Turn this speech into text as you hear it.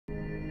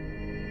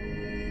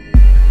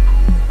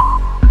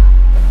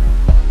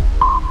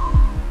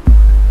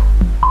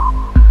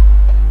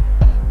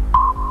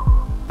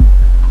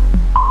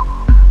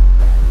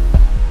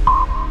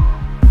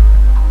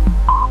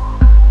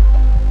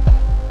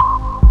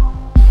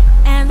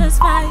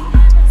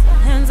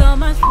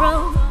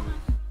road.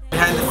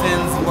 Behind the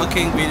scenes,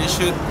 working video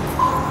shoot.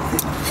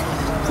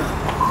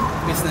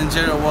 Miss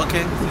Nanjira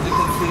walking, as you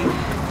can see.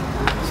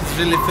 She's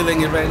really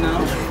feeling it right now.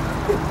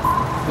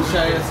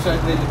 Macharia is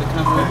struggling with the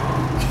camera.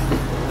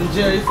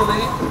 Nanjira, are you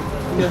feeling it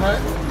in your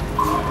heart?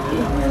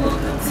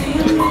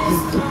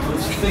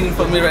 She's singing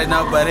for me right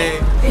now, but hey.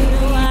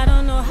 I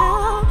don't know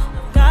how.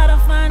 Gotta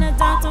find a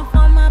doctor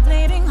for my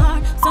bleeding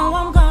heart. So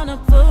I'm gonna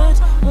put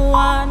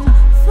one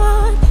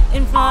foot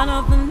in front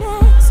of the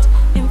next,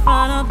 in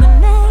front of the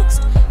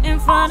next, in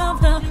front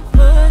of the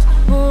put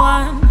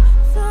one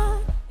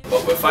foot.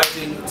 But we're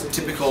fighting. It's a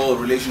typical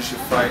relationship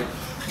fight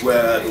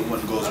where the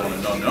woman goes on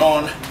and on and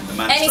on.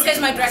 And he says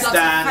my dreadlocks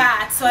are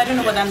fat, so I don't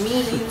know what that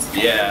means.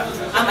 Yeah.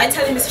 I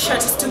tell him his shirt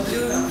is too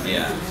blue.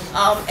 Yeah.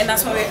 And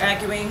that's why we're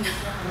arguing.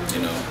 You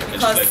know,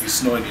 it's just like you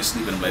snore and you're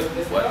sleeping. I'm like,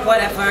 what?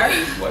 Whatever.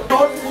 What?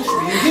 Don't push me.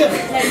 You hear me?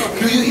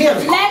 Do you hear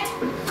me? Let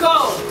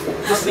go.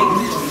 What's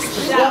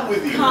wrong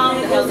with you?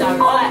 Calm the hell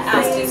down. All I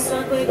asked is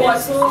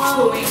what's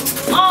going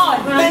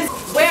on?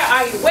 Where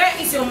are you? Where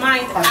is your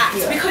mind at?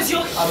 Because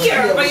you're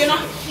here, but you're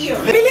not here.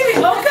 Believe it.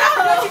 Oh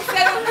God.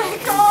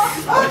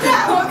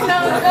 Oh no,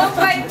 don't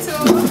fight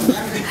too.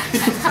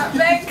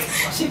 Beg.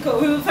 Chico,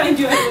 we will find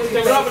you.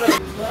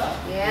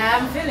 Yeah,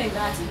 I'm feeling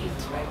that heat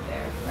right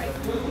there. Right.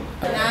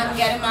 And I'm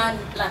getting my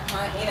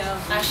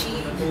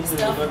ashy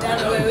stuff done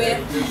away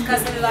with.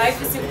 Because in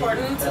life it's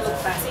important to look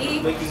fatty.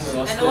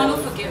 And no one will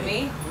forgive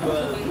me.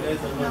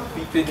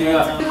 Picking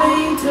up.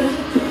 Later,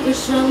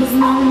 wish I was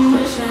known,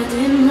 wish I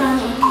didn't care.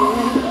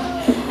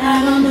 I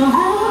don't know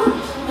how,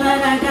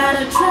 but I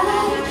gotta try.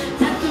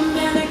 At the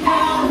minute,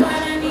 girl,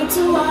 but I need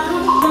to walk.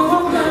 No,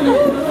 I'm gonna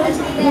put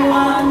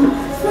one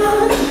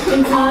foot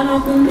in front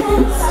of the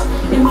next,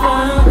 in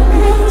front of the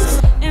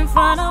next, in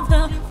front of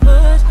the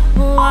put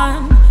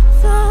one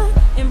foot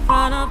in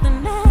front of the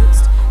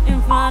next,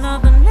 in front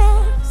of the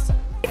next.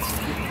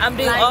 I'm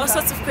doing all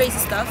sorts of crazy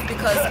stuff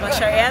because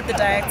Macharia, the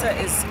director,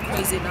 is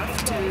crazy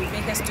enough to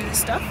make us do this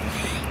stuff.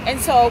 And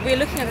so we're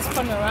looking at this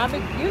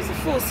panoramic,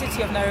 beautiful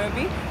city of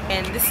Nairobi.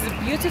 And this is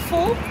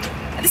beautiful.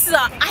 This is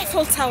our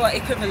Eiffel Tower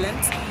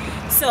equivalent.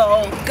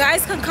 So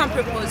guys can come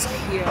propose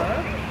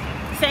here.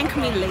 Thank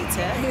me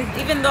later.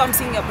 Even though I'm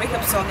singing a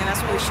breakup song and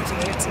that's what we're shooting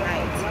here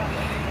tonight.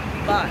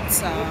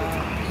 But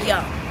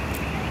yeah,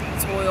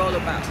 that's what we're all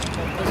about.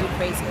 Because we're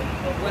crazy.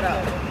 What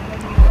up?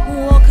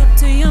 Woke up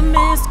to your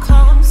missed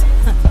calls.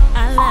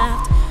 I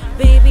laughed.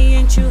 Baby,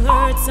 ain't you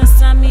heard?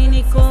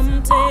 Sasamini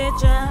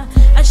kumteja.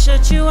 I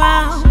shut you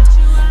out.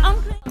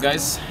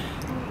 Guys,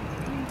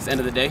 it's the end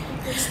of the day.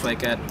 It's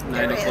like at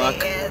 9 o'clock.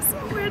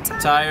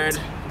 Tired,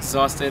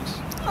 exhausted,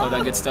 all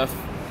that good stuff.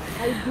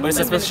 But it's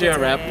especially a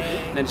wrap.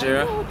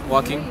 Nanjira,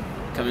 walking,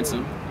 coming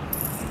soon.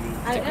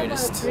 The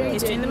greatest.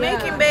 It's in the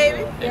making,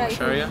 baby. Hey,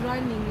 Macharia,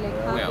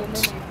 we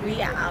out.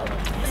 We out.